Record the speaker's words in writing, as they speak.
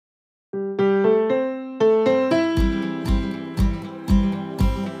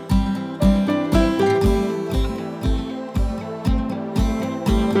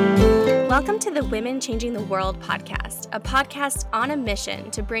to the Women Changing the World podcast, a podcast on a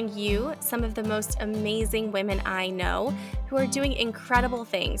mission to bring you some of the most amazing women I know who are doing incredible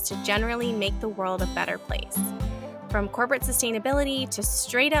things to generally make the world a better place. From corporate sustainability to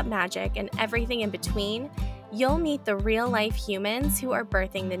straight up magic and everything in between, you'll meet the real life humans who are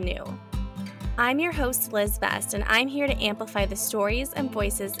birthing the new. I'm your host, Liz Best, and I'm here to amplify the stories and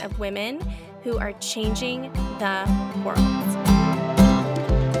voices of women who are changing the world.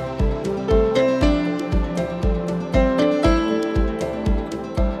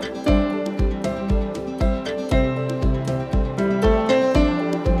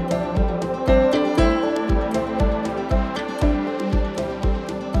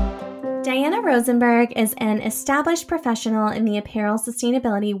 Diana Rosenberg is an established professional in the apparel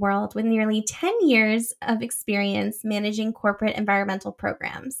sustainability world with nearly 10 years of experience managing corporate environmental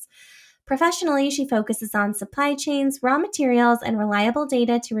programs. Professionally, she focuses on supply chains, raw materials, and reliable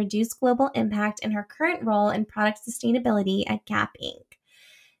data to reduce global impact in her current role in product sustainability at Gap Inc.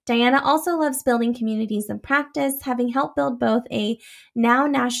 Diana also loves building communities in practice, having helped build both a now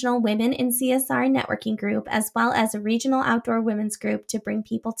national Women in CSR networking group as well as a regional outdoor women's group to bring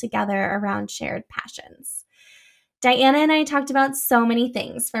people together around shared passions. Diana and I talked about so many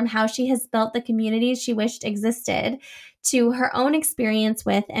things, from how she has built the communities she wished existed to her own experience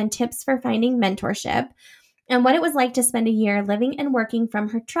with and tips for finding mentorship, and what it was like to spend a year living and working from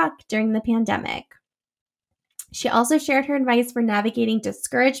her truck during the pandemic. She also shared her advice for navigating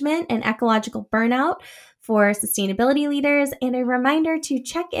discouragement and ecological burnout for sustainability leaders, and a reminder to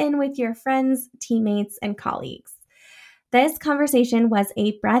check in with your friends, teammates, and colleagues. This conversation was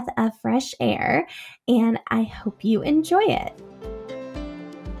a breath of fresh air, and I hope you enjoy it.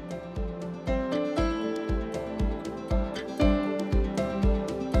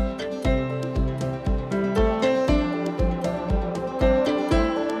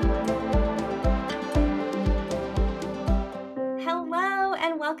 Hello,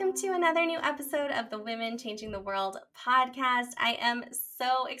 and welcome to another new episode of the Women Changing the World podcast. I am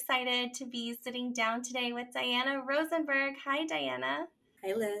so excited to be sitting down today with Diana Rosenberg. Hi, Diana.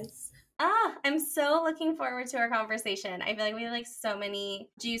 Hi, Liz. I'm so looking forward to our conversation. I feel like we have so many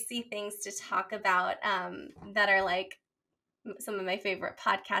juicy things to talk about that are some of my favorite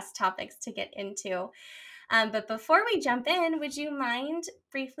podcast topics to get into. But before we jump in, would you mind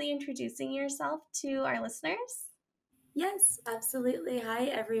briefly introducing yourself to our listeners? Yes, absolutely. Hi,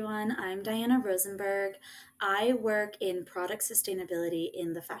 everyone. I'm Diana Rosenberg. I work in product sustainability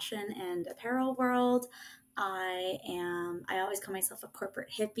in the fashion and apparel world. I always call myself a corporate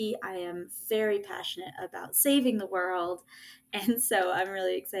hippie. I am very passionate about saving the world. And so I'm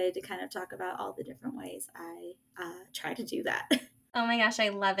really excited to kind of talk about all the different ways I try to do that. Oh my gosh, I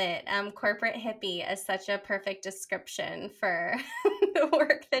love it. Corporate hippie is such a perfect description for the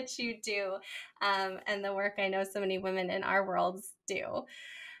work that you do, and the work I know so many women in our worlds do.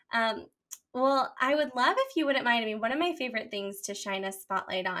 Well, I would love if you wouldn't mind. I mean, one of my favorite things to shine a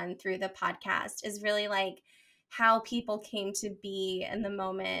spotlight on through the podcast is really how people came to be in the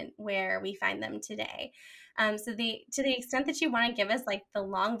moment where we find them today. To the extent that you want to give us the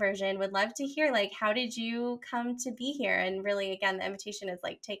long version, would love to hear how did you come to be here? And really, again, the invitation is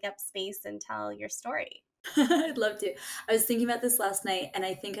take up space and tell your story. I'd love to. I was thinking about this last night, and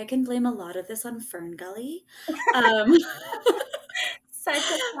I think I can blame a lot of this on Fern Gully. Such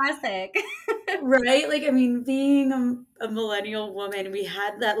a classic. Right? Being a millennial woman, we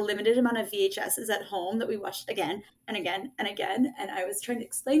had that limited amount of VHSs at home that we watched again and again and again. And I was trying to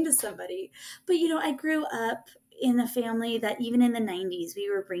explain to somebody, but I grew up in a family that even in the 90s, we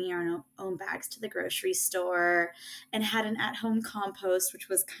were bringing our own bags to the grocery store and had an at-home compost, which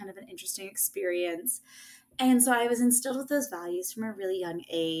was kind of an interesting experience. And so I was instilled with those values from a really young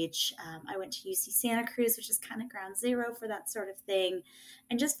age. I went to UC Santa Cruz, which is kind of ground zero for that sort of thing,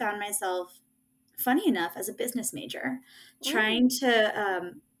 and just found myself, funny enough, as a business major, trying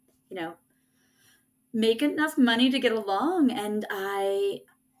to, make enough money to get along. And I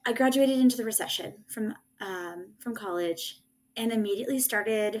graduated into the recession from college and immediately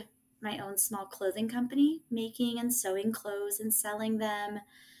started my own small clothing company, making and sewing clothes and selling them.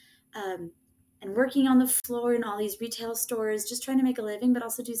 And working on the floor in all these retail stores, just trying to make a living, but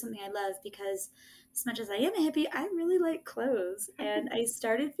also do something I love, because as much as I am a hippie, I really like clothes. And I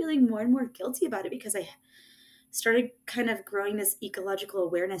started feeling more and more guilty about it because I started kind of growing this ecological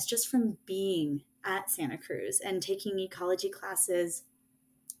awareness just from being at Santa Cruz and taking ecology classes.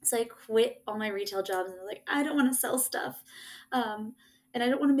 So I quit all my retail jobs and I was like, I don't want to sell stuff. And I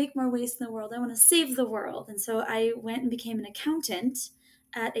don't want to make more waste in the world. I want to save the world. And so I went and became an accountant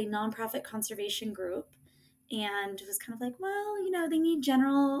at a nonprofit conservation group and was kind of like, well, they need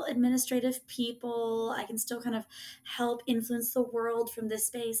general administrative people. I can still kind of help influence the world from this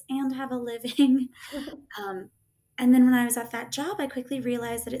space and have a living. Um, and then when I was at that job, I quickly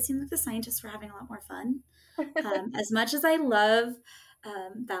realized that it seemed like the scientists were having a lot more fun. As much as I love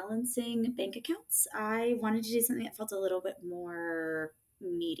balancing bank accounts, I wanted to do something that felt a little bit more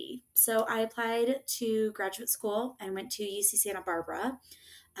meaty. So I applied to graduate school and went to UC Santa Barbara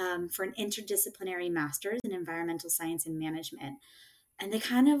for an interdisciplinary master's in environmental science and management. And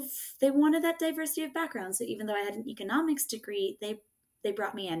they wanted that diversity of background. So even though I had an economics degree, they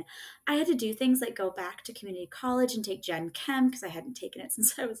brought me in. I had to do things like go back to community college and take Gen Chem because I hadn't taken it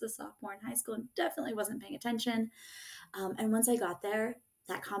since I was a sophomore in high school and definitely wasn't paying attention. And once I got there,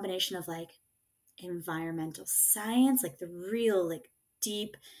 that combination of like environmental science, like the real like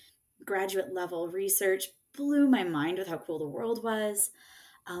deep graduate level research, blew my mind with how cool the world was.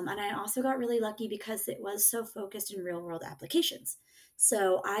 And I also got really lucky because it was so focused in real world applications.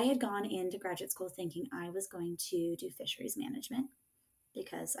 So I had gone into graduate school thinking I was going to do fisheries management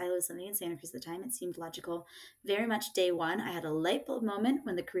because I was living in Santa Cruz at the time. It seemed logical. Very much day one, I had a light bulb moment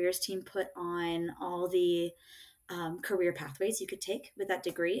when the careers team put on all the career pathways you could take with that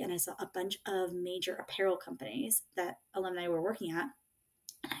degree. And I saw a bunch of major apparel companies that alumni were working at.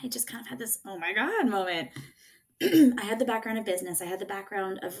 And I just kind of had this, oh my God moment. I had the background of business. I had the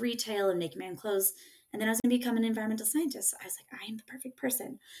background of retail and making my own clothes. And then I was going to become an environmental scientist. So I was like, I am the perfect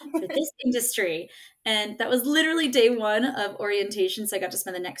person for this industry. And that was literally day one of orientation. So I got to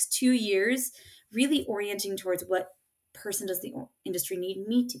spend the next 2 years really orienting towards what person does the industry need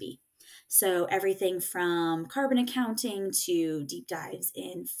me to be. So everything from carbon accounting to deep dives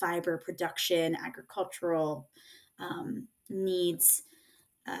in fiber production, agricultural needs,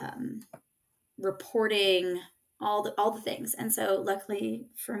 um, reporting, all the things. And so luckily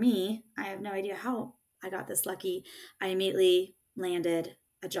for me, I have no idea how I got this lucky. I immediately landed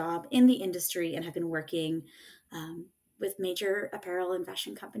a job in the industry and have been working with major apparel and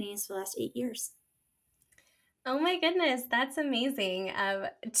fashion companies for the last 8 years. Oh my goodness, that's amazing.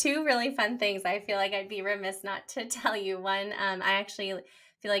 Two really fun things. I feel like I'd be remiss not to tell you. One, I actually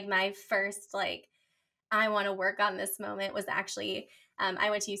feel like my first I want to work on this moment was actually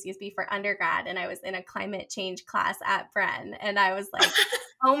I went to UCSB for undergrad and I was in a climate change class at Bren and I was like,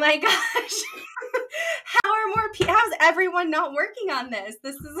 oh my gosh, how's everyone not working on this?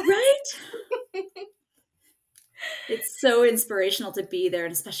 This is Right? It's so inspirational to be there,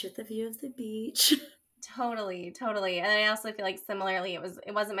 and especially with the view of the beach. Totally, totally. And I also feel like similarly,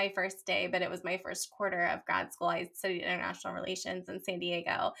 it wasn't my first day, but it was my first quarter of grad school. I studied international relations in San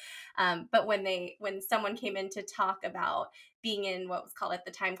Diego. But when someone came in to talk about being in what was called at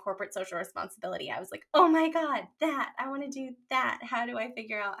the time corporate social responsibility, I was like, oh my God, I want to do that. How do I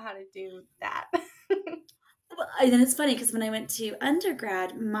figure out how to do that? Well, and then it's funny because when I went to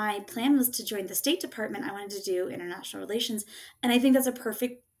undergrad, my plan was to join the State Department. I wanted to do international relations, and I think that's a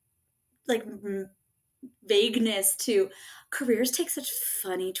perfect like vagueness to careers take such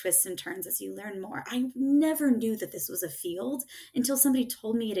funny twists and turns as you learn more. I never knew that this was a field until somebody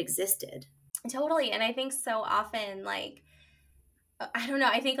told me it existed. Totally. And I think so often, I don't know.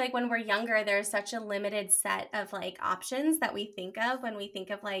 I think when we're younger, there's such a limited set of options that we think of when we think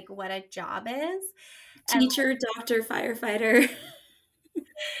of what a job is. And Teacher, doctor, firefighter.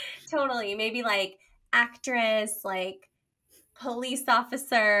 totally, maybe actress, police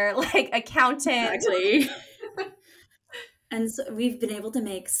officer, accountant. Exactly. And so we've been able to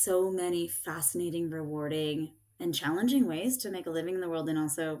make so many fascinating, rewarding, and challenging ways to make a living in the world and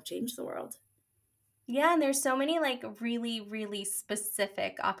also change the world. Yeah, and there's so many really, really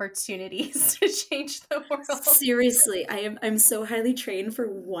specific opportunities to change the world. Seriously, I'm so highly trained for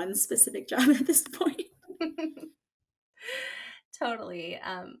one specific job at this point. Totally.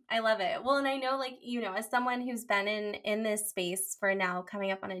 I love it. Well, and I know, as someone who's been in this space for now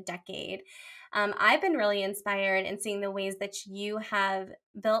coming up on a decade, I've been really inspired in seeing the ways that you have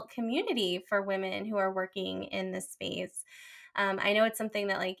built community for women who are working in this space. I know it's something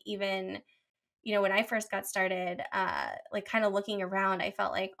that even when I first got started, kind of looking around, I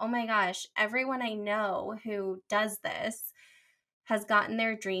felt like, oh my gosh, everyone I know who does this has gotten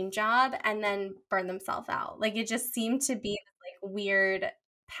their dream job and then burned themselves out. It just seemed to be this weird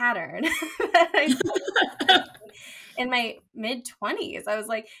pattern that I saw in my mid 20s. I was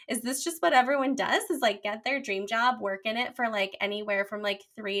like, is this just what everyone does? Is get their dream job, work in it for anywhere from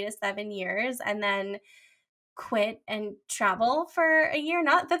 3 to 7 years and then quit and travel for a year?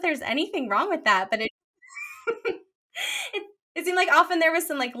 Not that there's anything wrong with that, but it, it seemed like often there was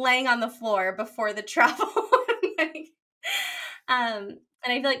some laying on the floor before the travel. like, and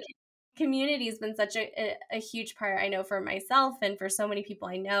I feel like community has been such a huge part, I know, for myself and for so many people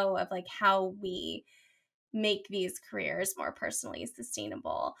I know, of like how we make these careers more personally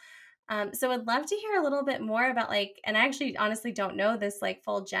sustainable. So I'd love to hear a little bit more about like, and I actually honestly don't know this like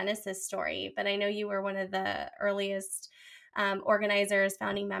full genesis story, but I know you were one of the earliest organizers,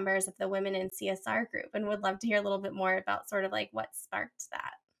 founding members of the Women in CSR group, and would love to hear a little bit more about sort of like what sparked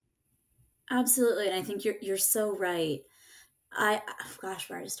that. Absolutely, and I think you're so right. Gosh,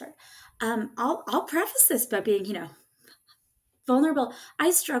 where to start? I'll preface this by being, vulnerable.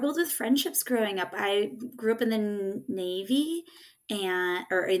 I struggled with friendships growing up. I grew up in the Navy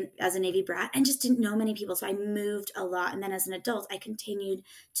as a Navy brat and just didn't know many people. So I moved a lot. And then as an adult, I continued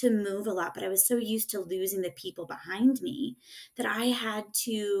to move a lot. But I was so used to losing the people behind me that I had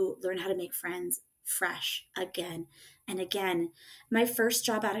to learn how to make friends fresh again and again. My first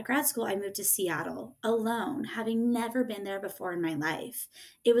job out of grad school, I moved to Seattle alone, having never been there before in my life.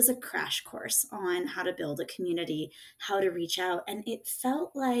 It was a crash course on how to build a community, how to reach out. And it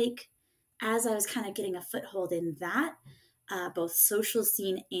felt like as I was kind of getting a foothold in that, both social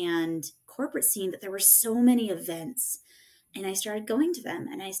scene and corporate scene, that there were so many events. And I started going to them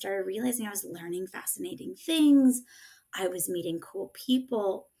and I started realizing I was learning fascinating things. I was meeting cool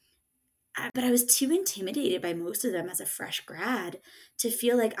people, but I was too intimidated by most of them as a fresh grad to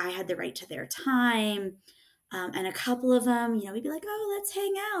feel like I had the right to their time. And a couple of them, we'd be like, oh, let's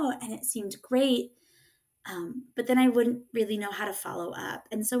hang out. And it seemed great. But then I wouldn't really know how to follow up.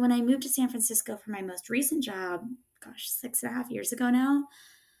 And so when I moved to San Francisco for my most recent job, gosh, 6.5 years ago now,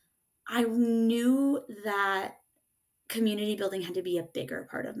 I knew that community building had to be a bigger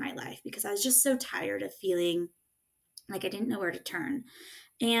part of my life because I was just so tired of feeling like I didn't know where to turn.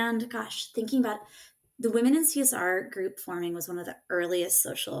 And gosh, thinking about the Women in CSR group forming was one of the earliest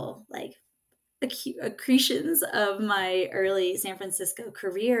social like accretions of my early San Francisco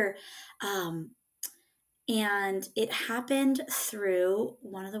career. Um, And it happened through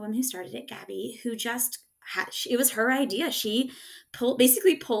one of the women who started it, Gabby, who just it was her idea. She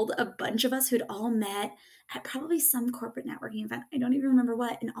basically pulled a bunch of us who'd all met at probably some corporate networking event. I don't even remember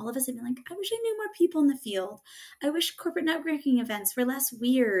what. And all of us had been like, I wish I knew more people in the field. I wish corporate networking events were less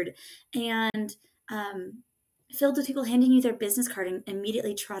weird and filled with people handing you their business card and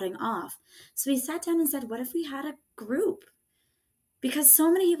immediately trotting off. So we sat down and said, what if we had a group? Because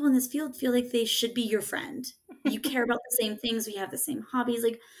so many people in this field feel like they should be your friend. You care about the same things, we have the same hobbies.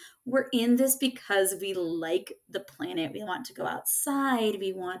 Like, we're in this because we like the planet. We want to go outside,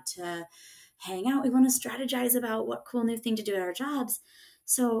 we want to hang out, we want to strategize about what cool new thing to do at our jobs.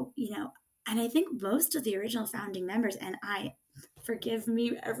 So, and I think most of the original founding members, and I, forgive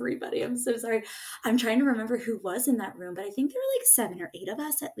me, everybody, I'm so sorry. I'm trying to remember who was in that room, but I think there were like 7 or 8 of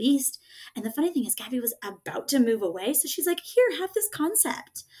us at least. And the funny thing is, Gabby was about to move away, so she's like, "Here, have this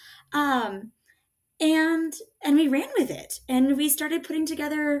concept," um, and we ran with it, and we started putting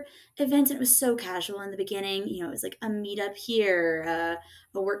together events. And it was so casual in the beginning. It was like a meetup here,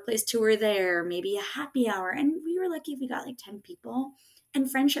 a workplace tour there, maybe a happy hour, and we were lucky if we got like 10 people,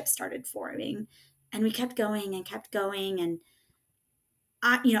 and friendships started forming, and we kept going and kept going. And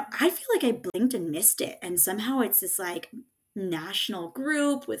I feel like I blinked and missed it. And somehow it's this like national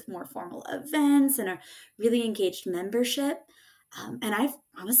group with more formal events and a really engaged membership. And I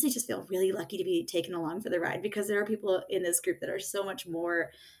honestly just feel really lucky to be taken along for the ride because there are people in this group that are so much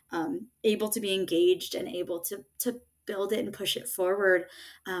more able to be engaged and able to build it and push it forward.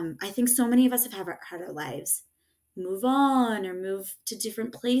 I think so many of us have had our lives move on or move to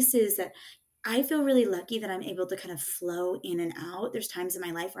different places that I feel really lucky that I'm able to kind of flow in and out. There's times in my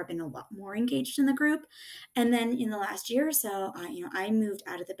life where I've been a lot more engaged in the group. And then in the last year or so, I moved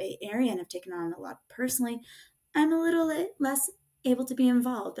out of the Bay Area and have taken on a lot personally. I'm a little less able to be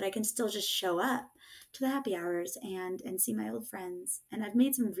involved, but I can still just show up to the happy hours and see my old friends. And I've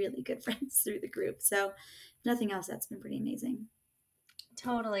made some really good friends through the group. So if nothing else, that's been pretty amazing.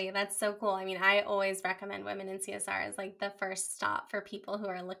 Totally. That's so cool. I mean, I always recommend Women in CSR as like the first stop for people who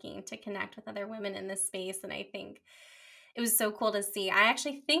are looking to connect with other women in this space. And I think it was so cool to see. I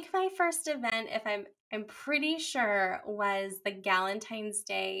actually think my first event, if I'm pretty sure, was the Galentine's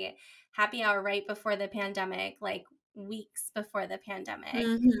Day happy hour right before the pandemic, like weeks before the pandemic.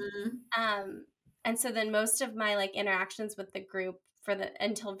 Mm-hmm. Um, and so then most of my like interactions with the group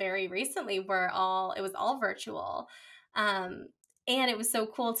until very recently it was all virtual. Um, and it was so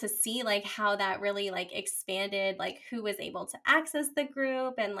cool to see like how that really like expanded like who was able to access the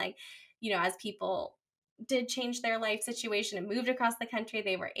group, and like, as people did change their life situation and moved across the country,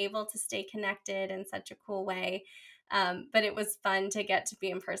 they were able to stay connected in such a cool way. But it was fun to get to be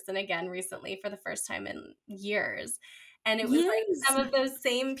in person again recently for the first time in years. And it was like Yes. some of those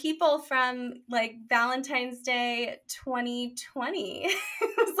same people from like Valentine's Day 2020. It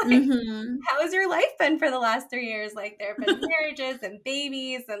was like, Mm-hmm. how has your life been for the last 3 years? Like there have been marriages and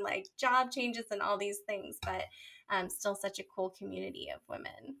babies and like job changes and all these things, but still such a cool community of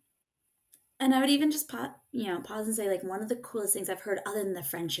women. And I would even just pause and say, like, one of the coolest things I've heard, other than the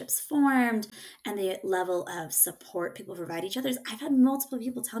friendships formed and the level of support people provide each other, is I've had multiple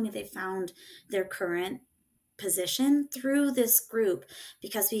people tell me they found their current position through this group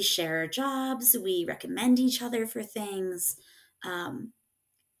because we share our jobs, we recommend each other for things. Um,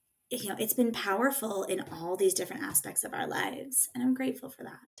 it's been powerful in all these different aspects of our lives, and I'm grateful for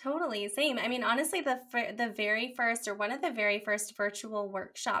that. Totally, same. I mean, honestly, the very first or one of the very first virtual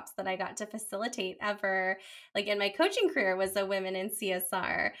workshops that I got to facilitate ever, like in my coaching career, was a Women in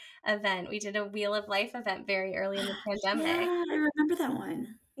CSR event. We did a Wheel of Life event very early in the pandemic. Yeah, I remember that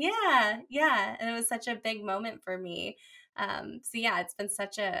one. Yeah, yeah, and it was such a big moment for me. So yeah, it's been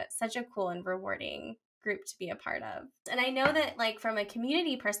such a cool and rewarding group to be a part of. And I know that like from a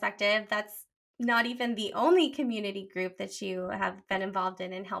community perspective, that's not even the only community group that you have been involved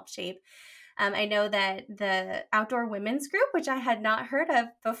in and helped shape. I know that the Outdoor Women's Group, which I had not heard of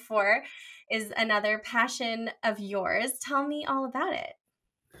before, is another passion of yours. Tell me all about it.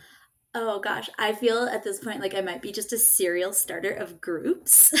 Oh gosh, I feel at this point like I might be just a serial starter of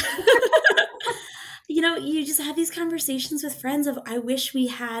groups. You just have these conversations with friends of, I wish we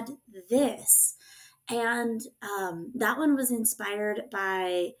had this. And that one was inspired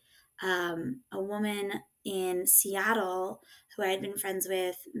by a woman in Seattle who I had been friends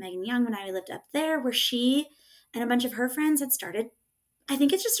with, Megan Young, when I lived up there, where she and a bunch of her friends had started. I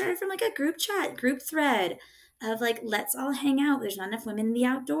think it just started from like a group chat, group thread of like, let's all hang out. There's not enough women in the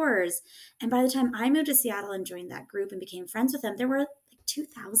outdoors. And by the time I moved to Seattle and joined that group and became friends with them, there were like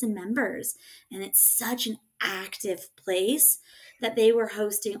 2,000 members. And it's such an active place that they were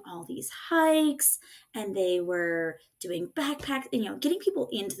hosting all these hikes and they were doing backpack, getting people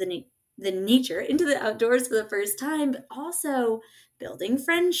into the nature, into the outdoors for the first time, but also building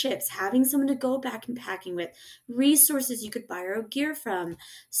friendships, having someone to go backpacking with, resources you could borrow gear from.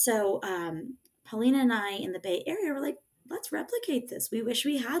 So Paulina and I in the Bay Area were like, let's replicate this. We wish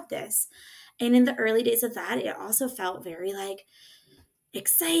we had this. And in the early days of that, it also felt very like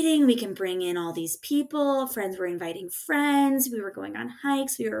exciting. We can bring in all these people. Friends were inviting friends. We were going on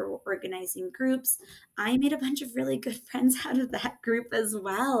hikes. We were organizing groups. I made a bunch of really good friends out of that group as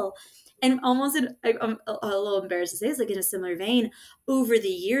well. And almost, I'm a little embarrassed to say, it's like in a similar vein. Over the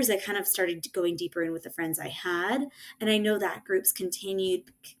years, I kind of started going deeper in with the friends I had. And I know that group's continued,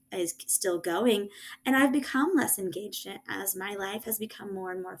 is still going. And I've become less engaged in it as my life has become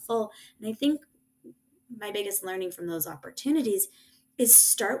more and more full. And I think my biggest learning from those opportunities is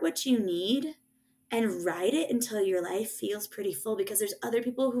start what you need and ride it until your life feels pretty full, because there's other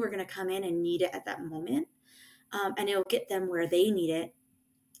people who are going to come in and need it at that moment, and it'll get them where they need it.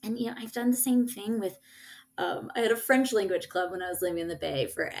 And I've done the same thing with I had a French language club when I was living in the Bay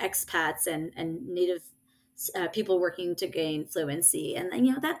for expats and native people working to gain fluency. And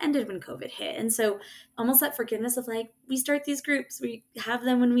then, that ended when COVID hit. And so almost that forgiveness of like, we start these groups, we have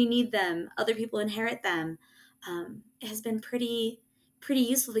them when we need them, other people inherit them, has been pretty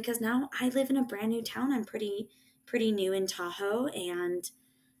useful, because now I live in a brand new town. I'm pretty new in Tahoe, and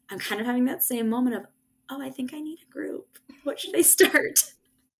I'm kind of having that same moment of, oh, I think I need a group. What should I start?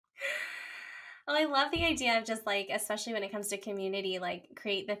 Well, I love the idea of just like, especially when it comes to community, like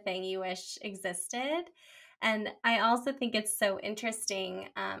create the thing you wish existed. And I also think it's so interesting.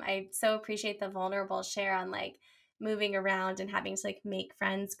 I so appreciate the vulnerable share on like moving around and having to like make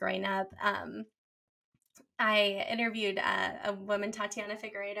friends growing up. I interviewed a woman, Tatiana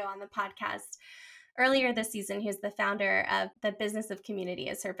Figueredo, on the podcast earlier this season, who's the founder of the Business of Community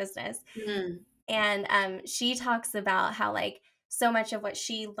as her business. Mm. And she talks about how like so much of what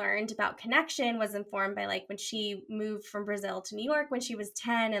she learned about connection was informed by like when she moved from Brazil to New York when she was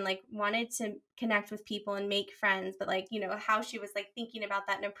 10 and like wanted to connect with people and make friends, but like, how she was like thinking about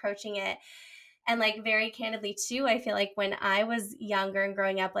that and approaching it. And like very candidly too, I feel like when I was younger and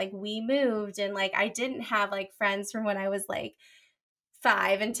growing up, like we moved and like I didn't have like friends from when I was like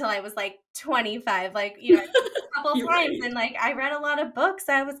 5 until I was like 25. Like, a couple You're times, right. and like I read a lot of books.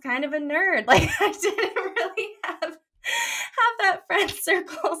 I was kind of a nerd. Like I didn't really have that friend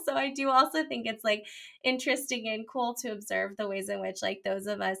circle. So I do also think it's like interesting and cool to observe the ways in which like those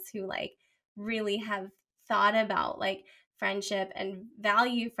of us who like really have thought about like friendship and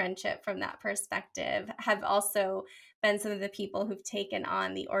value friendship from that perspective have also been some of the people who've taken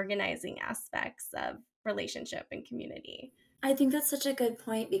on the organizing aspects of relationship and community. I think that's such a good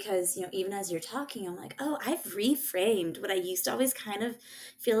point because, even as you're talking, I'm like, oh, I've reframed what I used to always kind of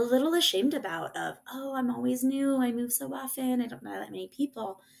feel a little ashamed about of, oh, I'm always new. I move so often. I don't know that many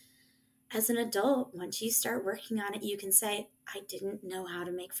people. As an adult, once you start working on it, you can say, I didn't know how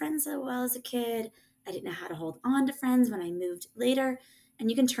to make friends so well as a kid. I didn't know how to hold on to friends when I moved later.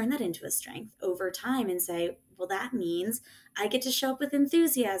 And you can turn that into a strength over time and say, well, that means I get to show up with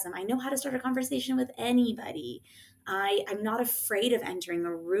enthusiasm. I know how to start a conversation with anybody. I'm not afraid of entering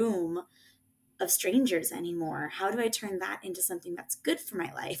a room of strangers anymore. How do I turn that into something that's good for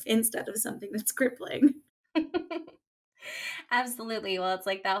my life instead of something that's crippling? Absolutely. Well, it's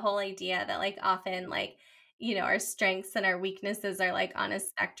like that whole idea that like often like, our strengths and our weaknesses are like on a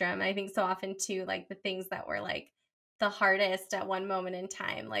spectrum. I think so often too, like the things that were like the hardest at one moment in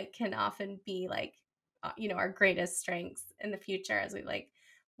time, like can often be like, our greatest strengths in the future as we like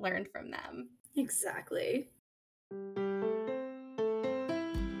learn from them. Exactly.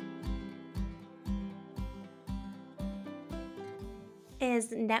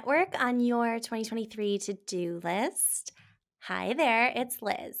 Is network on your 2023 to do list? Hi there, it's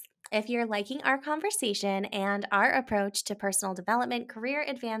Liz. If you're liking our conversation and our approach to personal development, career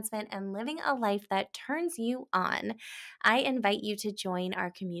advancement, and living a life that turns you on, I invite you to join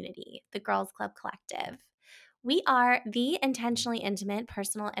our community, the Girls Club Collective. We are the intentionally intimate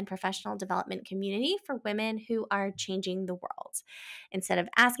personal and professional development community for women who are changing the world. Instead of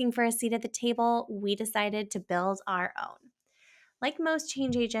asking for a seat at the table, we decided to build our own. Like most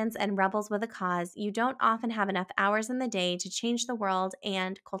change agents and rebels with a cause, you don't often have enough hours in the day to change the world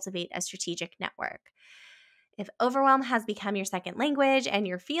and cultivate a strategic network. If overwhelm has become your second language and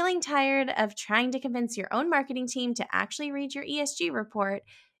you're feeling tired of trying to convince your own marketing team to actually read your ESG report,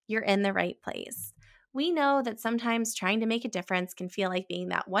 you're in the right place. We know that sometimes trying to make a difference can feel like being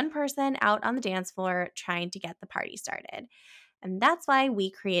that one person out on the dance floor trying to get the party started. And that's why we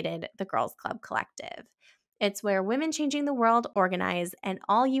created the Girls Club Collective. It's where women changing the world organize, and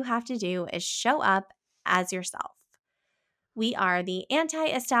all you have to do is show up as yourself. We are the anti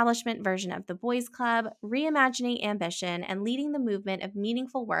establishment version of the Boys Club, reimagining ambition and leading the movement of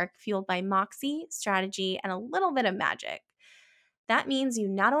meaningful work fueled by moxie, strategy, and a little bit of magic. That means you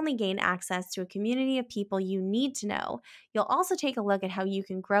not only gain access to a community of people you need to know, you'll also take a look at how you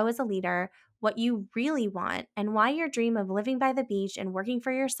can grow as a leader, what you really want, and why your dream of living by the beach and working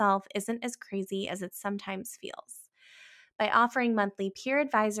for yourself isn't as crazy as it sometimes feels. By offering monthly peer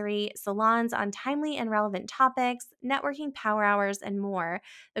advisory, salons on timely and relevant topics, networking power hours, and more,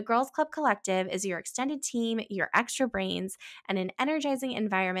 the Girls Club Collective is your extended team, your extra brains, and an energizing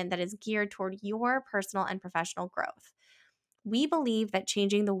environment that is geared toward your personal and professional growth. We believe that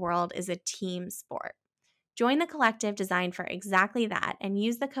changing the world is a team sport. Join the collective designed for exactly that and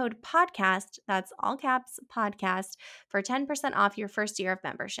use the code PODCAST, that's all caps podcast, for 10% off your first year of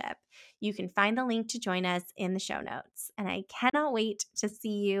membership. You can find the link to join us in the show notes. And I cannot wait to see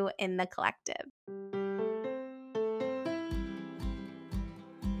you in the collective.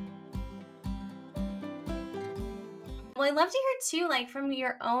 Well, I'd love to hear too, like from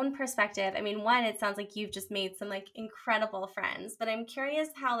your own perspective. I mean, one, it sounds like you've just made some like incredible friends, but I'm curious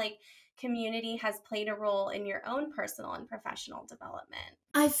how like community has played a role in your own personal and professional development.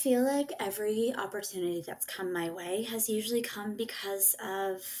 I feel like every opportunity that's come my way has usually come because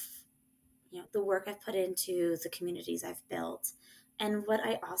of the work I've put into the communities I've built. And what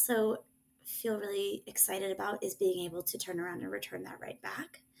I also feel really excited about is being able to turn around and return that right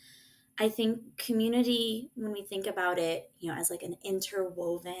back. I think community, when we think about it, as like an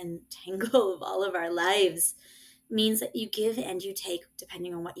interwoven tangle of all of our lives, means that you give and you take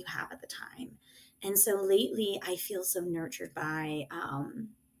depending on what you have at the time. And so lately, I feel so nurtured by,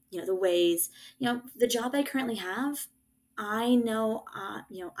 the ways, the job I currently have. I know,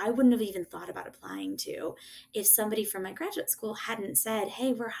 I wouldn't have even thought about applying to if somebody from my graduate school hadn't said,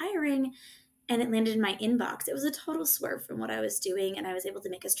 "Hey, we're hiring," and it landed in my inbox. It was a total swerve from what I was doing. And I was able to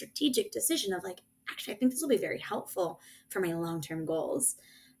make a strategic decision of like, actually, I think this will be very helpful for my long term goals.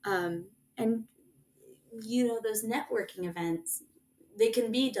 And, those networking events, they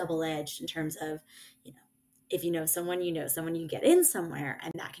can be double edged in terms of, you know, if you know someone, you get in somewhere,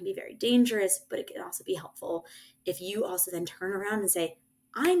 and that can be very dangerous, but it can also be helpful if you also then turn around and say,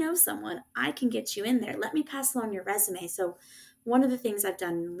 I know someone, I can get you in there. Let me pass along your resume. So, one of the things I've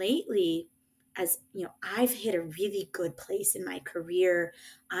done lately, as I've hit a really good place in my career.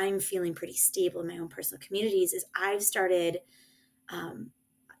 I'm feeling pretty stable in my own personal communities. Is I've started, um,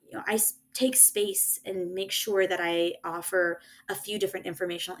 take space and make sure that I offer a few different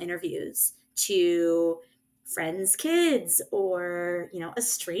informational interviews to friends' kids or a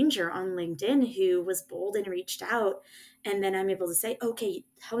stranger on LinkedIn who was bold and reached out And then I'm able to say, okay,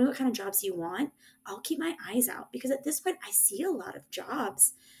 tell me what kind of jobs you want. I'll keep my eyes out, because at this point I see a lot of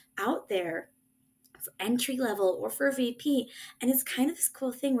jobs out there for entry level or for VP. And it's kind of this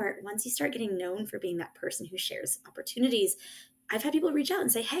cool thing where once you start getting known for being that person who shares opportunities, I've had people reach out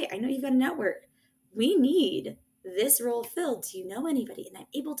and say, hey, I know you've got a network. We need this role filled. Do you know anybody? And I'm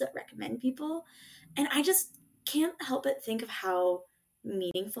able to recommend people. And I just can't help but think of how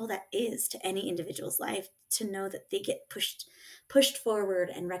meaningful that is to any individual's life, to know that they get pushed forward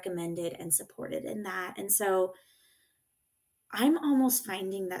and recommended and supported in that. And so I'm almost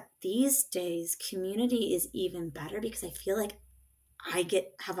finding that these days community is even better, because I feel like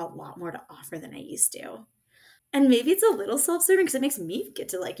have a lot more to offer than I used to. And maybe it's a little self-serving because it makes me get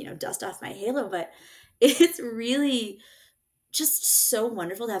to, like, dust off my halo, but it's really just so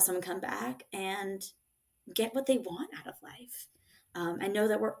wonderful to have someone come back and get what they want out of life. I know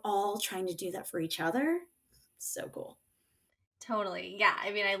that we're all trying to do that for each other. So cool. Totally. Yeah.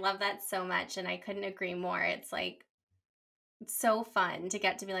 I mean, I love that so much, and I couldn't agree more. It's like so fun to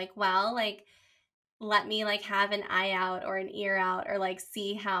get to be like, well, like, let me like have an eye out or an ear out, or like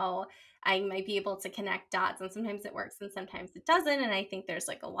see how I might be able to connect dots. And sometimes it works and sometimes it doesn't. And I think there's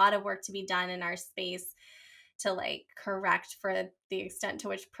like a lot of work to be done in our space to like correct for the extent to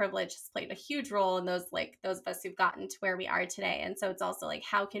which privilege has played a huge role in those of us who've gotten to where we are today. And so it's also like,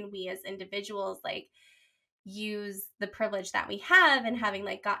 how can we as individuals like use the privilege that we have and having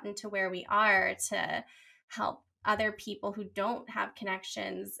like gotten to where we are to help other people who don't have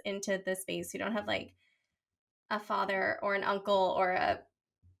connections into the space, who don't have like a father or an uncle or a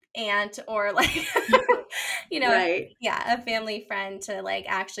aunt or like Right. yeah, a family friend, to like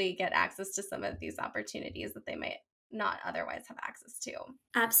actually get access to some of these opportunities that they might not otherwise have access to.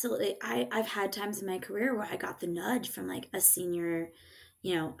 Absolutely. I've had times in my career where I got the nudge from like a senior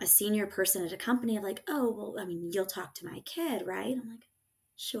person at a company of like, oh, well, I mean, you'll talk to my kid, right? I'm like,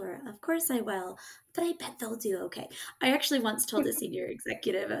 sure, of course I will, but I bet they'll do okay. I actually once told a senior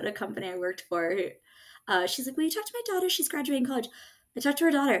executive at a company I worked for, she's like, will you talk to my daughter? She's graduating college. I talked to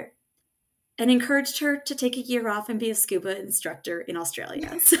her daughter and encouraged her to take a year off and be a scuba instructor in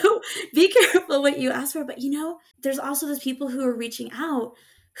Australia. So be careful what you ask for. But there's also those people who are reaching out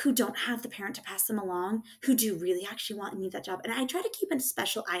who don't have the parent to pass them along, who do really actually want and need that job. And I try to keep a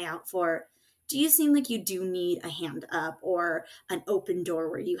special eye out for, do you seem like you do need a hand up or an open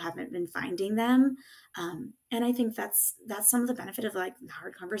door where you haven't been finding them? And I think that's some of the benefit of like the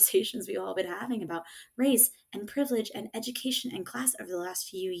hard conversations we've all been having about race and privilege and education and class over the last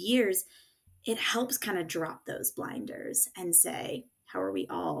few years. It helps kind of drop those blinders and say, how are we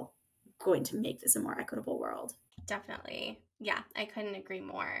all going to make this a more equitable world? Definitely. Yeah, I couldn't agree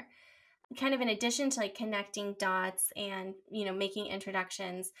more. Kind of in addition to like connecting dots and, making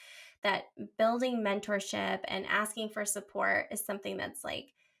introductions, that building mentorship and asking for support is something that's like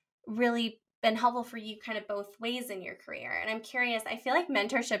really been helpful for you kind of both ways in your career. And I'm curious, I feel like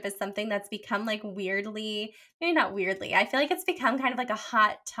mentorship is something that's become like weirdly, maybe not weirdly, I feel like it's become kind of like a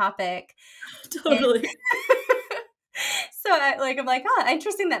hot topic. Totally. So I'm like, oh,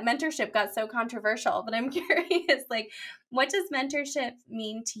 interesting that mentorship got so controversial, but I'm curious, like, what does mentorship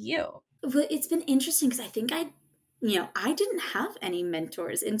mean to you? Well, it's been interesting because I think I didn't have any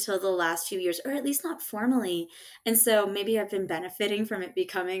mentors until the last few years, or at least not formally. And so maybe I've been benefiting from it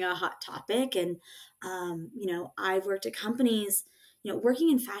becoming a hot topic. And, I've worked at companies, working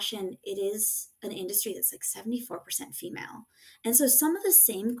in fashion, it is an industry that's like 74% female. And so some of the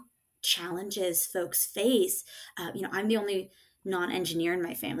same challenges folks face, I'm the only non-engineer in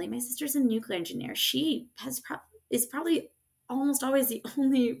my family. My sister's a nuclear engineer. She is probably almost always the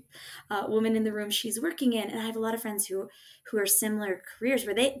only woman in the room she's working in. And I have a lot of friends who are similar careers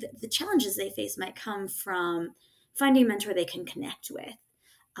where the challenges they face might come from finding a mentor they can connect with,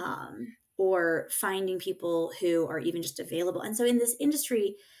 or finding people who are even just available. And so in this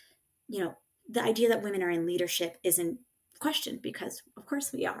industry, the idea that women are in leadership isn't questioned, because of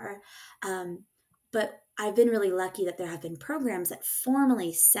course we are. But I've been really lucky that there have been programs that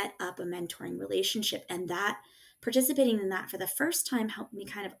formally set up a mentoring relationship, and that participating in that for the first time helped me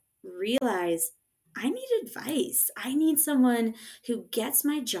kind of realize I need advice. I need someone who gets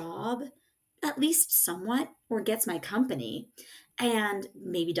my job at least somewhat, or gets my company, and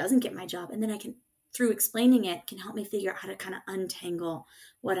maybe doesn't get my job. And then I can, through explaining it, can help me figure out how to kind of untangle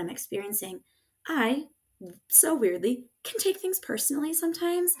what I'm experiencing. I, so weirdly, can take things personally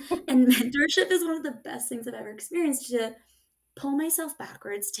sometimes. And mentorship is one of the best things I've ever experienced, to pull myself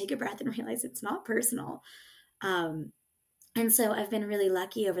backwards, take a breath, and realize it's not personal. Um, and so I've been really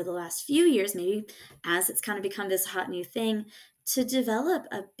lucky over the last few years, maybe as it's kind of become this hot new thing, to develop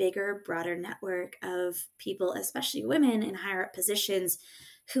a bigger, broader network of people, especially women in higher up positions,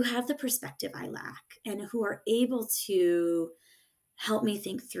 who have the perspective I lack and who are able to help me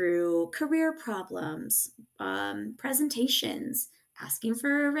think through career problems, presentations, asking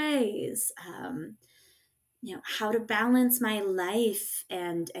for a raise, how to balance my life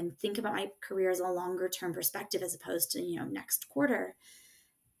and think about my career as a longer term perspective as opposed to next quarter.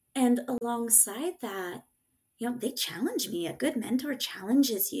 And alongside that, they challenge me. A good mentor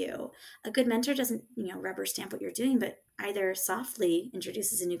challenges you. A good mentor doesn't rubber stamp what you're doing, but either softly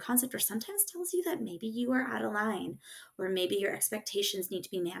introduces a new concept or sometimes tells you that maybe you are out of line or maybe your expectations need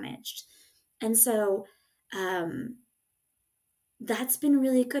to be managed. And so that's been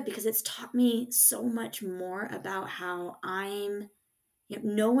really good because it's taught me so much more about how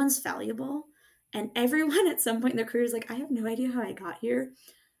no one's valuable. And everyone at some point in their career is like, I have no idea how I got here.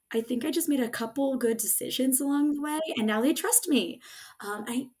 I think I just made a couple good decisions along the way, and now they trust me.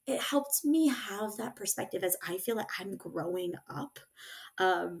 It helped me have that perspective as I feel like I'm growing up.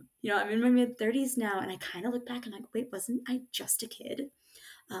 I'm in my mid-30s now, and I kind of look back and I'm like, wait, wasn't I just a kid?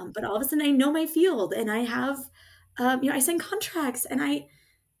 But all of a sudden, I know my field, and I have, I sign contracts, and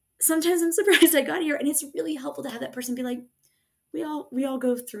sometimes I'm surprised I got here, and it's really helpful to have that person be like, we all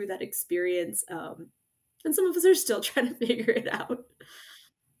go through that experience, and some of us are still trying to figure it out.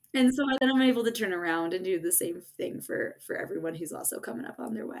 And so then I'm able to turn around and do the same thing for everyone who's also coming up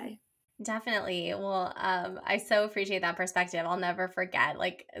on their way. Definitely. Well, I so appreciate that perspective. I'll never forget,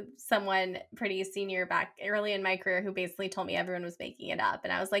 like, someone pretty senior back early in my career who basically told me everyone was making it up.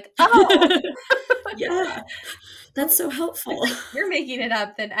 And I was like, oh, Yeah, that's so helpful. if you're making it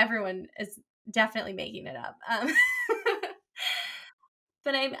up, then everyone is definitely making it up.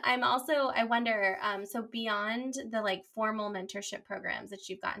 But I'm also, I wonder, so beyond the like formal mentorship programs that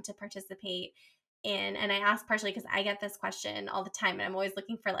you've gotten to participate in, and I ask partially because I get this question all the time, and I'm always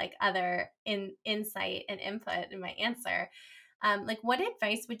looking for like other insight and input in my answer. Like, what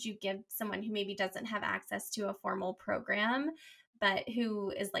advice would you give someone who maybe doesn't have access to a formal program, but who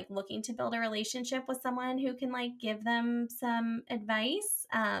is like looking to build a relationship with someone who can like give them some advice?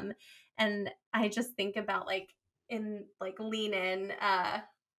 And I just think about like in like lean in,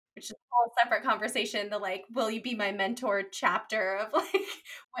 which is a whole separate conversation, the like, will you be my mentor chapter of like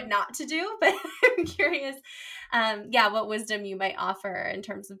what not to do? But I'm curious, yeah, what wisdom you might offer in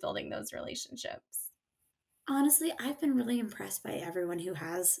terms of building those relationships. Honestly, I've been really impressed by everyone who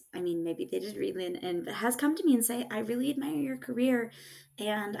has, I mean, maybe they did read and has come to me and say, I really admire your career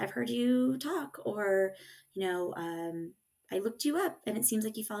and I've heard you talk, or, I looked you up and it seems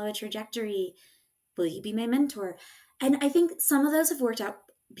like you follow a trajectory. Will you be my mentor? And I think some of those have worked out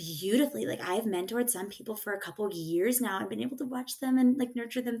beautifully. Like I've mentored some people for a couple of years now. I've been able to watch them and like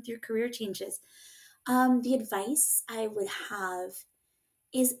nurture them through career changes. The advice I would have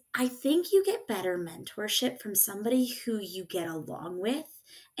is I think you get better mentorship from somebody who you get along with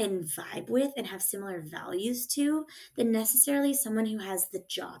and vibe with and have similar values to than necessarily someone who has the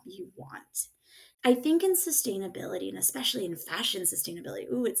job you want. I think in sustainability, and especially in fashion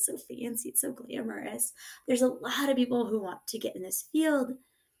sustainability, ooh, it's so fancy, it's so glamorous. There's a lot of people who want to get in this field.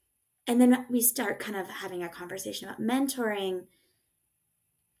 And then we start kind of having a conversation about mentoring.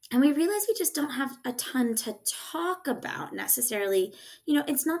 And we realize we just don't have a ton to talk about necessarily.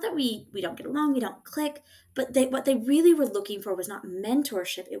 It's not that we don't get along, we don't click, but what they really were looking for was not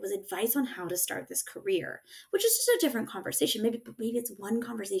mentorship. It was advice on how to start this career, which is just a different conversation. Maybe it's one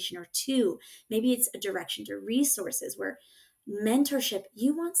conversation or two. Maybe it's a direction to resources where mentorship,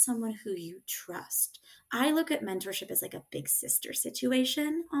 you want someone who you trust. I look at mentorship as like a big sister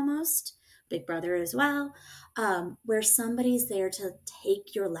situation almost, big brother as well, where somebody's there to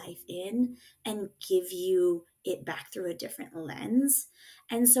take your life in and give you it back through a different lens.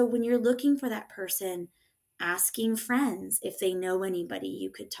 And so when you're looking for that person, asking friends if they know anybody you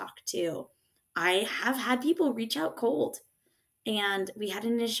could talk to. I have had people reach out cold and we had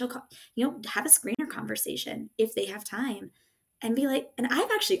an initial have a screener conversation if they have time and be like, and I've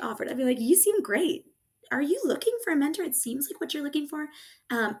actually offered, I'd be like, you seem great. Are you looking for a mentor? It seems like what you're looking for.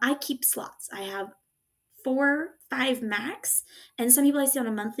 I keep slots. I have 4, 5 max. And some people I see on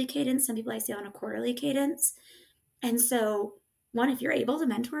a monthly cadence, some people I see on a quarterly cadence. And so, one, if you're able to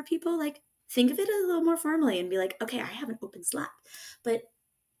mentor people, like think of it a little more formally and be like, okay, I have an open slot. But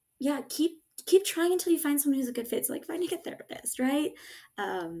yeah, keep trying until you find someone who's a good fit. It's like finding a therapist, right?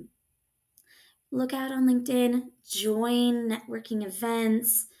 Um, Look out on LinkedIn, join networking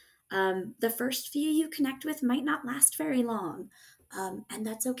events. The first few you connect with might not last very long. And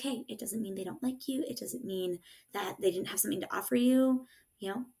that's okay. It doesn't mean they don't like you. It doesn't mean that they didn't have something to offer you.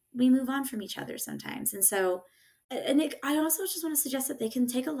 We move on from each other sometimes. And so I also just want to suggest that they can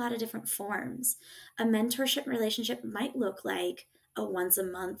take a lot of different forms. A mentorship relationship might look like a once a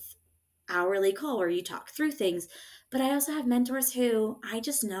month hourly call where you talk through things. But I also have mentors who I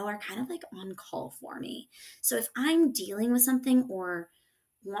just know are kind of like on call for me. So if I'm dealing with something or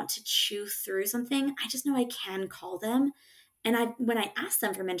want to chew through something, I just know I can call them. And when I asked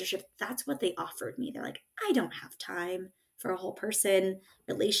them for mentorship, that's what they offered me. They're like, I don't have time for a whole person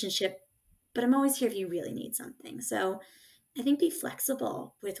relationship, but I'm always here if you really need something. So I think be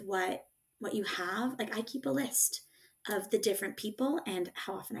flexible with what you have. Like I keep a list of the different people and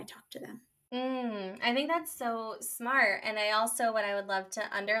how often I talk to them. I think that's so smart. And I also, what I would love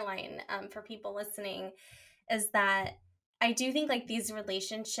to underline for people listening is that I do think like these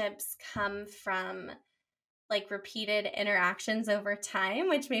relationships come from like repeated interactions over time,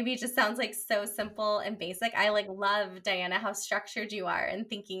 which maybe just sounds like so simple and basic. I like love, Diana, how structured you are and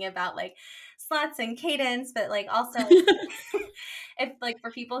thinking about like slots and cadence, but like also if like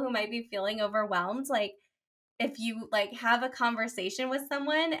for people who might be feeling overwhelmed, like if you like have a conversation with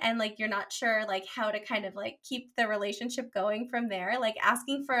someone and like you're not sure like how to kind of like keep the relationship going from there, like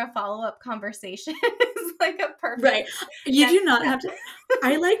asking for a follow-up conversation is like a perfect Right. You next do not step. have to.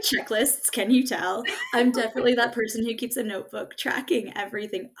 I like checklists. Can you tell? I'm definitely that person who keeps a notebook tracking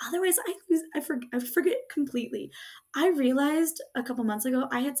everything. Otherwise, I forget completely. I realized a couple months ago,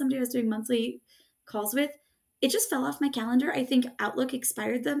 I had somebody I was doing monthly calls with. It just fell off my calendar. I think Outlook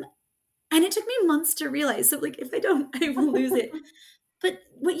expired them. And it took me months to realize. So, like, if I don't, I will lose it. But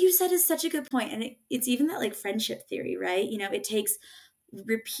what you said is such a good point. And it's even that, like, friendship theory, right? It takes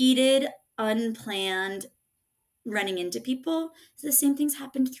repeated, unplanned running into people. So the same things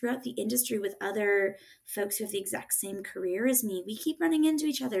happened throughout the industry with other folks who have the exact same career as me. We keep running into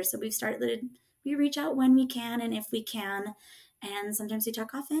each other. So we reach out when we can and if we can. And sometimes we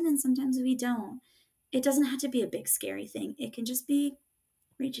talk often and sometimes we don't. It doesn't have to be a big, scary thing. It can just be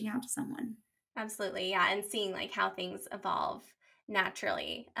reaching out to someone. Absolutely, yeah, and seeing like how things evolve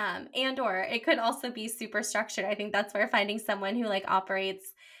naturally, and or it could also be super structured. I think that's where finding someone who like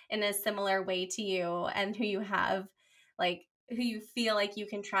operates in a similar way to you and who you have like who you feel like you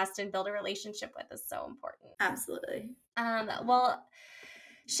can trust and build a relationship with is so important. Absolutely. Well,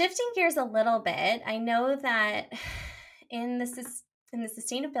 shifting gears a little bit, I know that in in the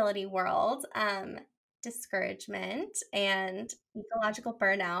sustainability world, discouragement and ecological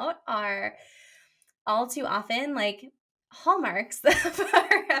burnout are all too often like hallmarks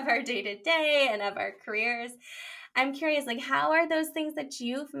of our day to day and of our careers. I'm curious, like, how are those things that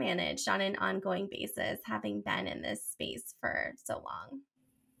you've managed on an ongoing basis, having been in this space for so long?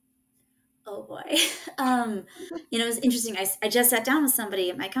 Oh boy. Um, it was interesting. I just sat down with somebody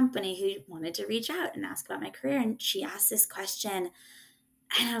at my company who wanted to reach out and ask about my career. And she asked this question.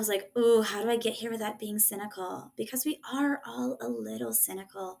 And I was like, oh, how do I get here without being cynical? Because we are all a little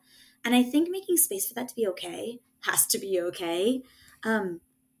cynical. And I think making space for that to be okay has to be okay. Um,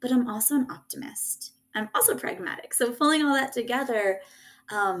 but I'm also an optimist. I'm also pragmatic. So pulling all that together,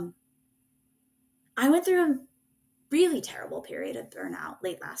 um, I went through a really terrible period of burnout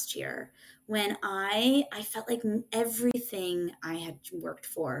late last year when I felt like everything I had worked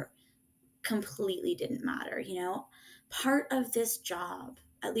for completely didn't matter. Part of this job,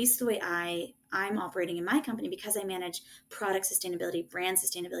 at least the way I'm operating in my company, because I manage product sustainability, brand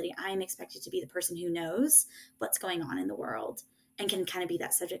sustainability, I am expected to be the person who knows what's going on in the world and can kind of be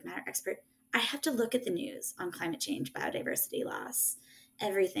that subject matter expert. I have to look at the news on climate change, biodiversity loss,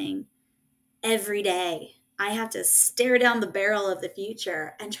 everything every day. I have to stare down the barrel of the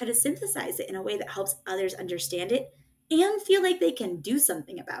future and try to synthesize it in a way that helps others understand it and feel like they can do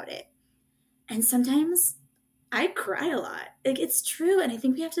something about it. And sometimes I cry a lot. Like it's true. And I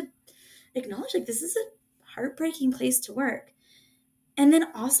think we have to acknowledge like this is a heartbreaking place to work. And then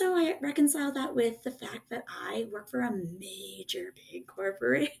also I reconcile that with the fact that I work for a major big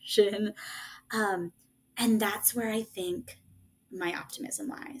corporation. Um, and that's where I think my optimism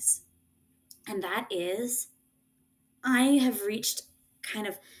lies. And that is I have reached kind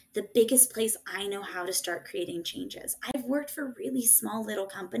of the biggest place I know how to start creating changes. I've worked for really small little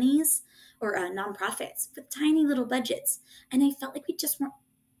companies or nonprofits with tiny little budgets, and I felt like we just weren't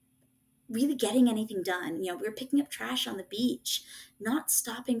really getting anything done. We were picking up trash on the beach, not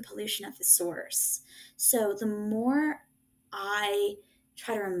stopping pollution at the source. So the more I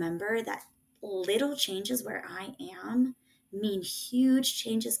try to remember that little changes where I am mean huge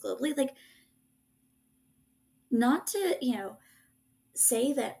changes globally, like not to,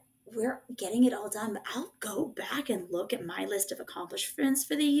 say that we're getting it all done, but I'll go back and look at my list of accomplishments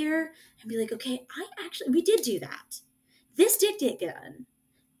for the year and be like, okay, we did do that. This did get done.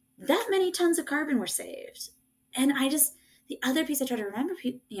 That many tons of carbon were saved. And the other piece I try to remember,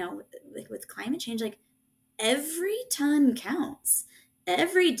 like with climate change, like every ton counts,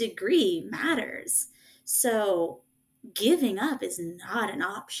 every degree matters. So giving up is not an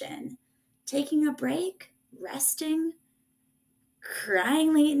option. Taking a break, resting,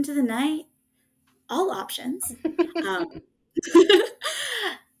 crying late into the night, all options. Um,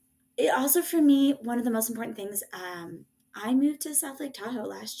 it also, for me, one of the most important things, I moved to South Lake Tahoe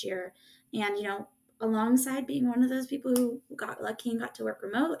last year. And, alongside being one of those people who got lucky and got to work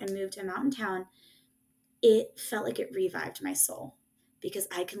remote and moved to a mountain town, it felt like it revived my soul because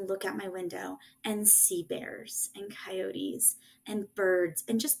I can look out my window and see bears and coyotes and birds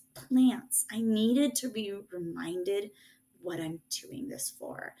and just plants. I needed to be reminded what I'm doing this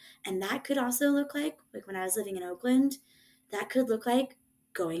for. And that could also look like when I was living in Oakland, that could look like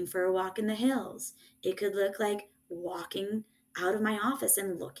going for a walk in the hills. It could look like walking out of my office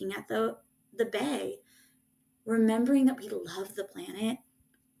and looking at the bay, remembering that we love the planet,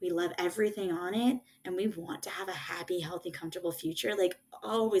 we love everything on it, and we want to have a happy, healthy, comfortable future, like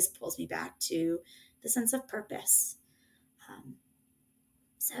always pulls me back to the sense of purpose. Um,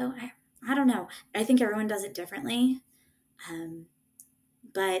 so I don't know. I think everyone does it differently. Um,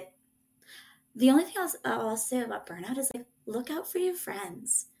 but the only thing I'll say about burnout is like, look out for your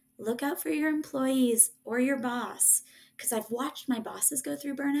friends, look out for your employees or your boss. Because I've watched my bosses go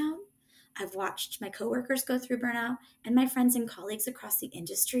through burnout. I've watched my coworkers go through burnout and my friends and colleagues across the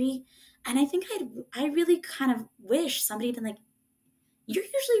industry. And I think I really kind of wish somebody had been like, you're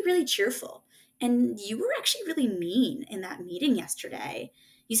usually really cheerful. And you were actually really mean in that meeting yesterday.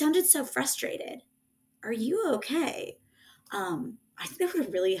 You sounded so frustrated. Are you okay? I think that would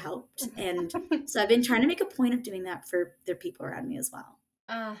have really helped. And so I've been trying to make a point of doing that for the people around me as well.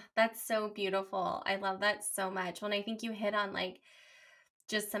 That's so beautiful. I love that so much. When I think you hit on like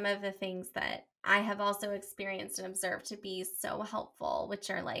just some of the things that I have also experienced and observed to be so helpful, which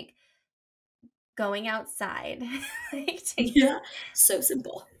are like going outside, like Yeah, so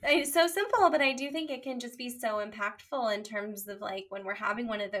simple. it's so simple, but I do think it can just be so impactful in terms of like when we're having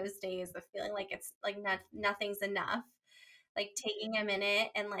one of those days of feeling like it's like nothing's enough, like taking a minute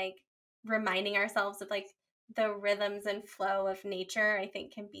and like reminding ourselves of like the rhythms and flow of nature, I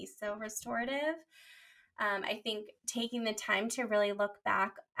think can be so restorative. I think taking the time to really look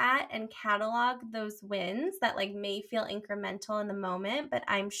back at and catalog those wins that like may feel incremental in the moment, but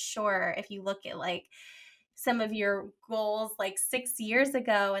I'm sure if you look at like some of your goals like 6 years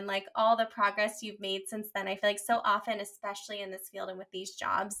ago and like all the progress you've made since then, I feel like so often, especially in this field and with these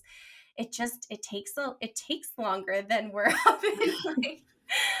jobs, it takes longer than we're often like.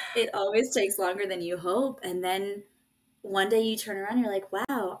 It always takes longer than you hope. And then one day you turn around and you're like,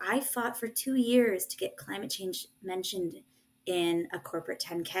 wow, I fought for 2 years to get climate change mentioned in a corporate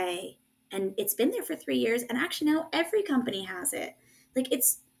 10K. And it's been there for 3 years. And actually now every company has it. Like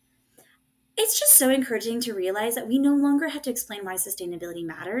it's just so encouraging to realize that we no longer have to explain why sustainability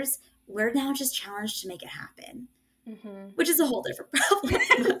matters. We're now just challenged to make it happen, Mm-hmm. which is a whole different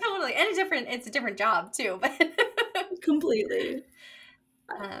problem. Totally, and it's a different job too, but Completely.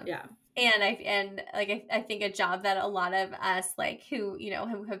 um, Yeah. and I think a job that a lot of us like who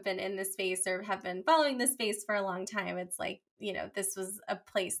who have been in this space or have been following this space for a long time, it's like this was a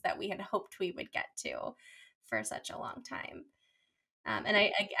place that we had hoped we would get to for such a long time. And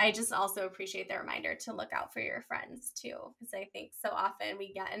I just also appreciate the reminder to look out for your friends too, because I think so often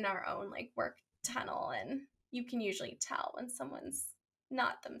we get in our own like work tunnel, and you can usually tell when someone's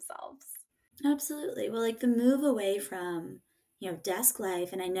not themselves. Absolutely. Well, like the move away from, desk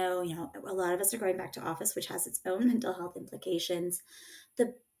life, and I know, a lot of us are going back to office, which has its own mental health implications.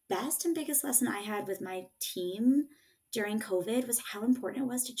 The best and biggest lesson I had with my team during COVID was how important it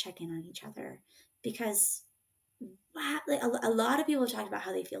was to check in on each other because wow, like a lot of people have talked about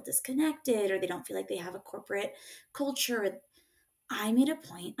how they feel disconnected or they don't feel like they have a corporate culture. I made a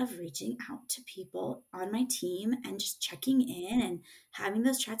point of reaching out to people on my team and just checking in and having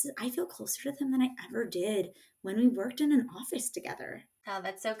those chats. I feel closer to them than I ever did when we worked in an office together. Oh,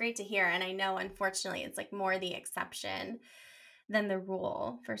 that's so great to hear. And I know, unfortunately, it's like more the exception than the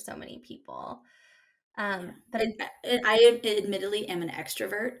rule for so many people. Yeah. But And I admittedly am an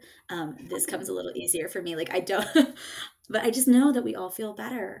extrovert. This comes a little easier for me. Like I don't, but I just know that we all feel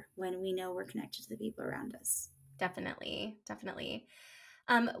better when we know we're connected to the people around us. definitely, definitely.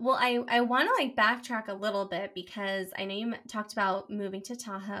 Well, I want to like backtrack a little bit because I know you talked about moving to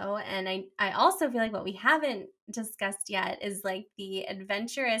Tahoe, and I also feel like what we haven't discussed yet is like the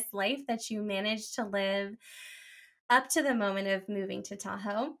adventurous life that you managed to live up to the moment of moving to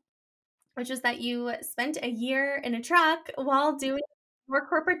Tahoe, which was that you spent a year in a truck while doing your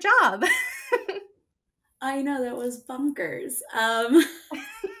corporate job. I know that was bonkers.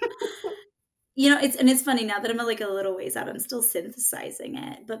 It's funny now that I'm like a little ways out. I'm still synthesizing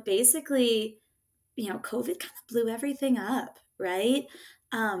it, but basically, COVID kind of blew everything up, right?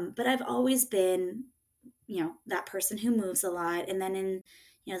 But I've always been, that person who moves a lot, and then in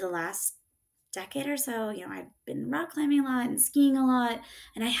the last decade or so, I've been rock climbing a lot and skiing a lot,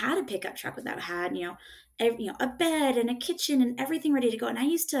 and I had a pickup truck that had a bed and a kitchen and everything ready to go, and I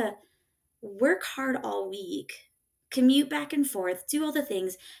used to work hard all week, commute back and forth, do all the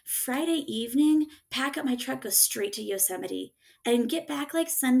things. Friday evening, pack up my truck, go straight to Yosemite, and get back like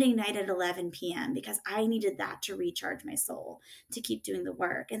Sunday night at 11 p.m. because I needed that to recharge my soul to keep doing the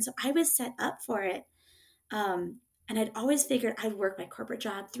work. And so I was set up for it. Um, and I'd always figured I'd work my corporate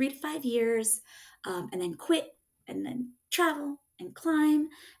job 3 to 5 years, and then quit, and then travel and climb,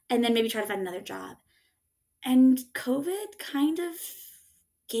 and then maybe try to find another job. And COVID kind of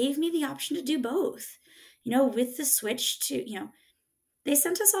gave me the option to do both. With the switch to, they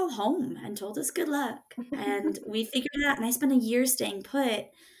sent us all home and told us good luck. And we figured it out. And I spent a year staying put.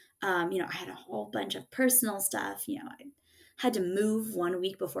 I had a whole bunch of personal stuff. I had to move 1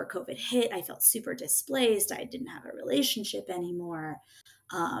 week before COVID hit. I felt super displaced. I didn't have a relationship anymore.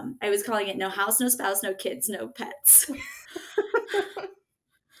 I was calling it no house, no spouse, no kids, no pets.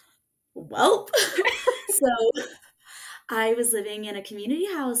 Welp. So I was living in a community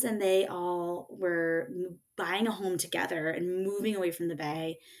house and they all were buying a home together and moving away from the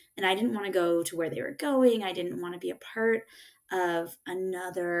Bay. And I didn't want to go to where they were going. I didn't want to be a part of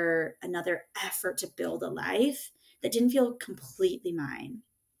another effort to build a life that didn't feel completely mine.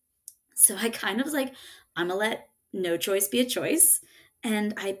 So I kind of was like, I'm gonna let no choice be a choice.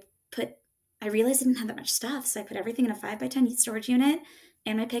 And I realized I didn't have that much stuff. So I put everything in a 5x10 storage unit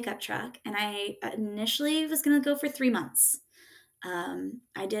and my pickup truck. And I initially was gonna go for 3 months.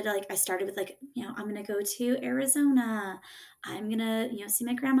 I started with I'm going to go to Arizona. I'm going to, see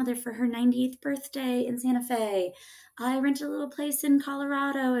my grandmother for her 90th birthday in Santa Fe. I rented a little place in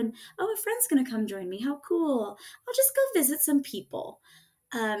Colorado and, oh, a friend's going to come join me. How cool. I'll just go visit some people.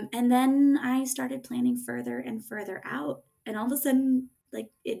 And then I started planning further and further out. And all of a sudden,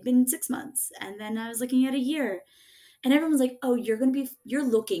 it'd been 6 months. And then I was looking at a year. And everyone's like, oh, you're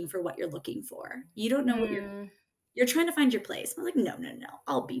looking for what you're looking for. You don't know what you're trying to find your place. I'm like, no, no, no,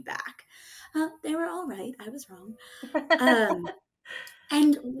 I'll be back. They were all right. I was wrong.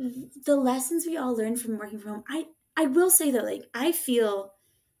 And the lessons we all learned from working from home, I will say though, I feel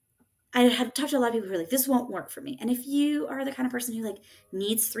I have talked to a lot of people who are like, this won't work for me. And if you are the kind of person who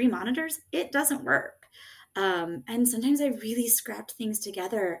needs 3 monitors, it doesn't work. And sometimes I really scrapped things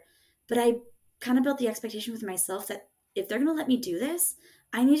together, but I kind of built the expectation with myself that if they're going to let me do this,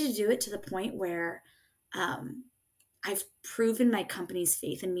 I need to do it to the point where I've proven my company's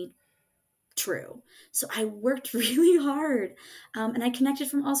faith in me true. So I worked really hard, and I connected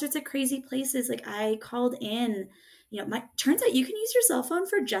from all sorts of crazy places. I called in, turns out you can use your cell phone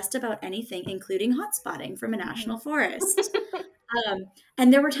for just about anything, including hotspotting from a national forest.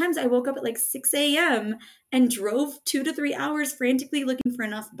 And there were times I woke up at 6 a.m. and drove 2 to 3 hours frantically looking for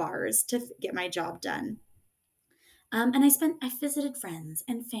enough bars to get my job done. And I visited friends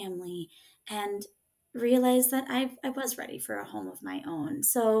and family and realized that I was ready for a home of my own.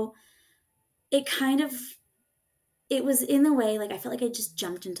 So it kind of, it was in the way, I felt like I just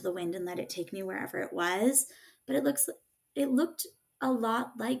jumped into the wind and let it take me wherever it was. But it looked a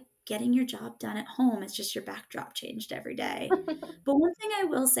lot like getting your job done at home. It's just your backdrop changed every day. But one thing I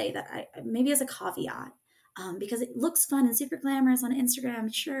will say that maybe as a caveat, because it looks fun and super glamorous on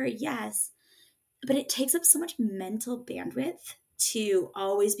Instagram, sure, yes, but it takes up so much mental bandwidth to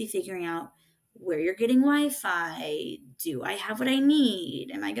always be figuring out where you're getting Wi-Fi. Do I have what I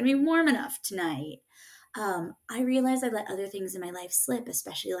need? Am I going to be warm enough tonight? I realized I let other things in my life slip,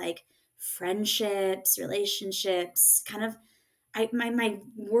 especially friendships, relationships. Kind of, my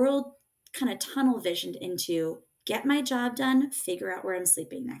world kind of tunnel visioned into get my job done, figure out where I'm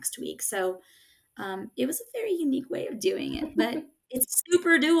sleeping next week. So it was a very unique way of doing it, but it's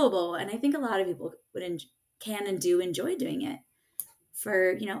super doable. And I think a lot of people can and do enjoy doing it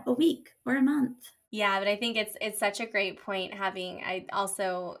for, a week or a month. Yeah, but I think it's such a great point I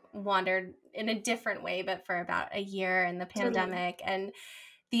also wandered in a different way, but for about a year in the pandemic. Totally. And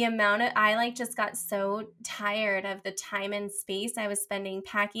the amount of, I just got so tired of the time and space I was spending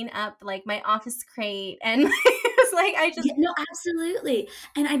packing up my office crate. And it was Yeah, no, absolutely.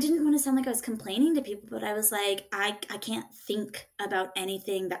 And I didn't want to sound like I was complaining to people, but I was like, I can't think about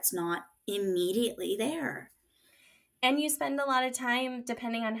anything that's not immediately there. And you spend a lot of time,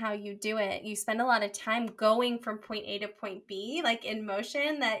 depending on how you do it, you spend a lot of time going from point A to point B, like in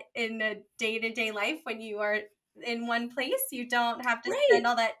motion, that in a day-to-day life, when you are in one place, you don't have to Right. spend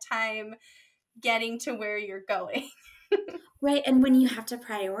all that time getting to where you're going. Right. And when you have to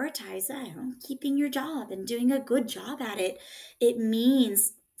prioritize, I don't know, keeping your job and doing a good job at it, it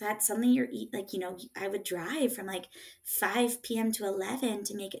means that something you're like, I would drive from like 5 p.m. to 11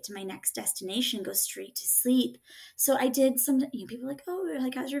 to make it to my next destination, go straight to sleep. So I did some, people are like, oh,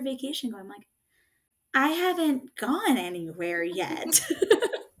 like, how's your vacation going? I'm like, I haven't gone anywhere yet.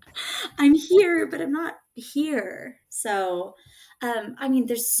 I'm here, but I'm not here. So,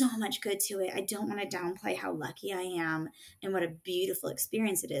 there's so much good to it. I don't want to downplay how lucky I am and what a beautiful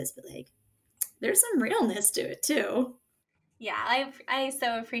experience it is, but like, there's some realness to it too. Yeah, I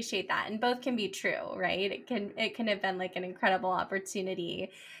so appreciate that, and both can be true, right? It can have been like an incredible opportunity,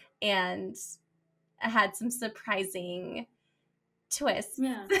 and had some surprising twists,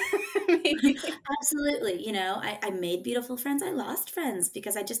 Yeah, maybe. absolutely. I made beautiful friends. I lost friends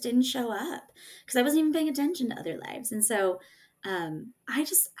because I just didn't show up because I wasn't even paying attention to other lives. And so I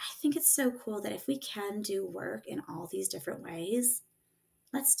think it's so cool that if we can do work in all these different ways,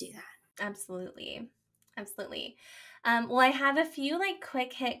 let's do that. Absolutely. Absolutely. Well, I have a few like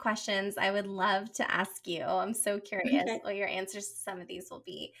quick hit questions I would love to ask you. I'm so curious Okay. what your answers to some of these will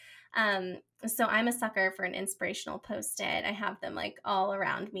be. So I'm a sucker for an inspirational post-it. I have them like all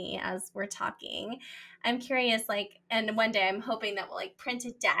around me as we're talking. I'm curious, like, and one day I'm hoping that we'll like print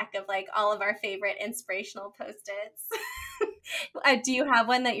a deck of like all of our favorite inspirational post-its. Do you have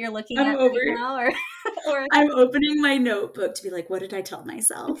one that you're looking I'm at over right now, or I'm opening my notebook to be like, what did I tell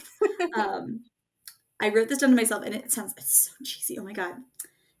myself? Um, I wrote this down to myself and it's so cheesy. Oh my God.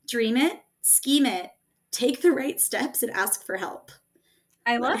 Dream it, scheme it, take the right steps and ask for help.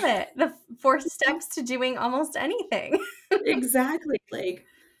 I love Like, it. The 4 steps to doing almost anything. exactly. Like,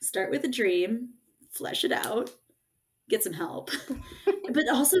 start with a dream, flesh it out, get some help. But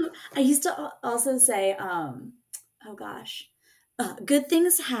also, I used to also say, oh gosh, good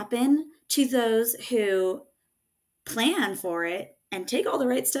things happen to those who plan for it and take all the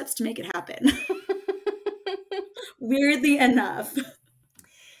right steps to make it happen. Weirdly enough.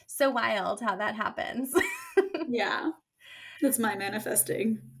 So wild how that happens. Yeah. That's my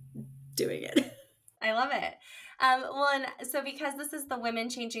manifesting doing it. I love it. Well, and so because this is the Women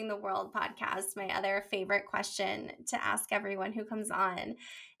Changing the World podcast, my other favorite question to ask everyone who comes on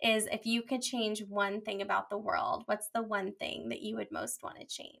is, if you could change one thing about the world, what's the one thing that you would most want to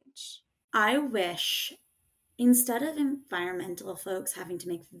change? I wish instead of environmental folks having to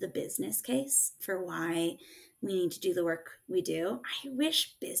make the business case for why we need to do the work we do, I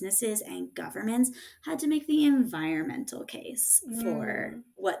wish businesses and governments had to make the environmental case for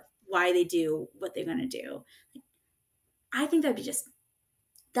Mm. why they do what they're going to do. I think that'd be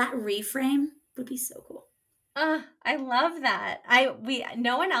that reframe would be so cool. I love that.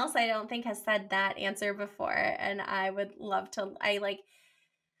 No one else I don't think has said that answer before, and I would love to. I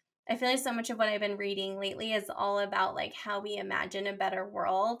feel like so much of what I've been reading lately is all about like how we imagine a better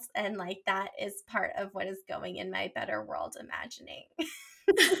world, and like that is part of what is going in my better world imagining.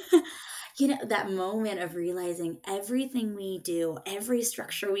 That moment of realizing everything we do, every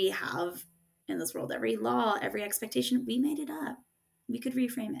structure we have in this world, every law, every expectation, we made it up. We could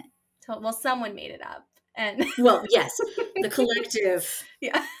reframe it. Well, someone made it up, and Well, yes, the collective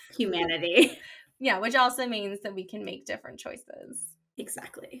yeah, humanity. yeah, which also means that we can make different choices.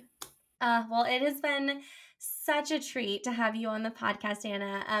 Exactly. Well, it has been such a treat to have you on the podcast,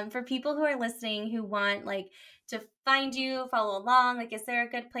 Anna. For people who are listening who want like to find you, follow along, like, is there a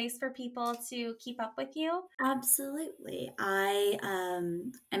good place for people to keep up with you? Absolutely. I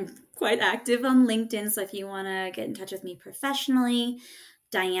am quite active on LinkedIn. So if you want to get in touch with me professionally,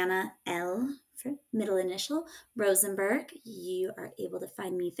 Diana L for middle initial, Rosenberg, you are able to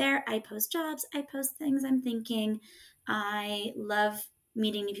find me there. I post jobs, I post things I'm thinking. I love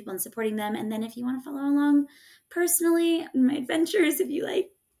meeting new people and supporting them. And then if you want to follow along personally, my adventures, if you like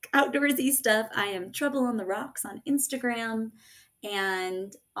outdoorsy stuff, I am Trouble on the Rocks on Instagram.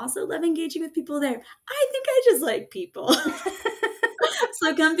 And also love engaging with people there. I think I just like people.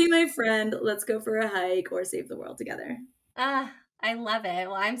 So come be my friend. Let's go for a hike or save the world together. I love it.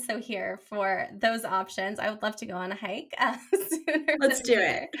 Well, I'm so here for those options. I would love to go on a hike sooner than Let's do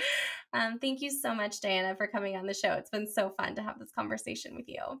later. it. Thank you so much, Diana, for coming on the show. It's been so fun to have this conversation with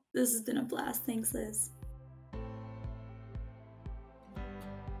you. This has been a blast. Thanks, Liz.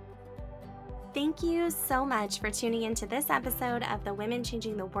 Thank you so much for tuning into this episode of the Women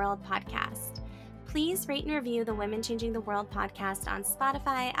Changing the World podcast. Please rate and review the Women Changing the World podcast on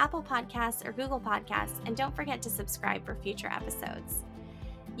Spotify, Apple Podcasts, or Google Podcasts, and don't forget to subscribe for future episodes.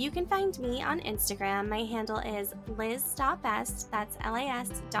 You can find me on Instagram. My handle is liz.best, that's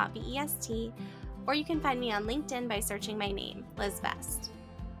lis.best, or you can find me on LinkedIn by searching my name, Liz Best.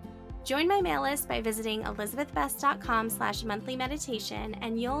 Join my mail list by visiting elizabethbest.com/monthly meditation,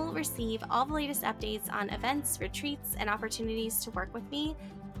 and you'll receive all the latest updates on events, retreats, and opportunities to work with me,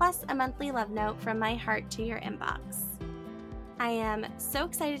 plus a monthly love note from my heart to your inbox. I am so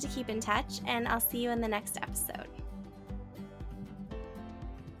excited to keep in touch, and I'll see you in the next episode.